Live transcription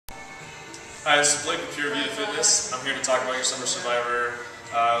Hi, this is Blake with Pure Vita Fitness. I'm here to talk about your Summer Survivor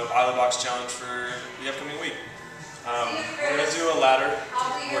Out of the Box Challenge for the upcoming week. We're going to do a ladder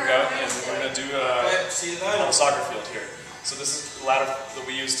workout, and we're going to do on a soccer field here. So this is the ladder that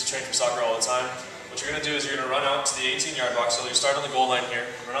we use to train for soccer all the time. What you're going to do is you're going to run out to the 18-yard box. So you start on the goal line here,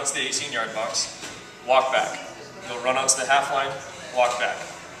 run out to the 18-yard box, walk back. You'll run out to the half line, walk back.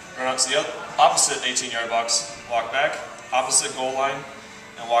 Run out to the opposite 18-yard box, walk back, opposite goal line,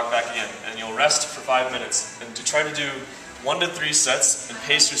 and walk back again. And you'll rest for 5 minutes. And to try to do 1 to 3 sets and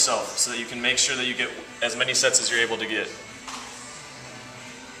pace yourself so that you can make sure that you get as many sets as you're able to get.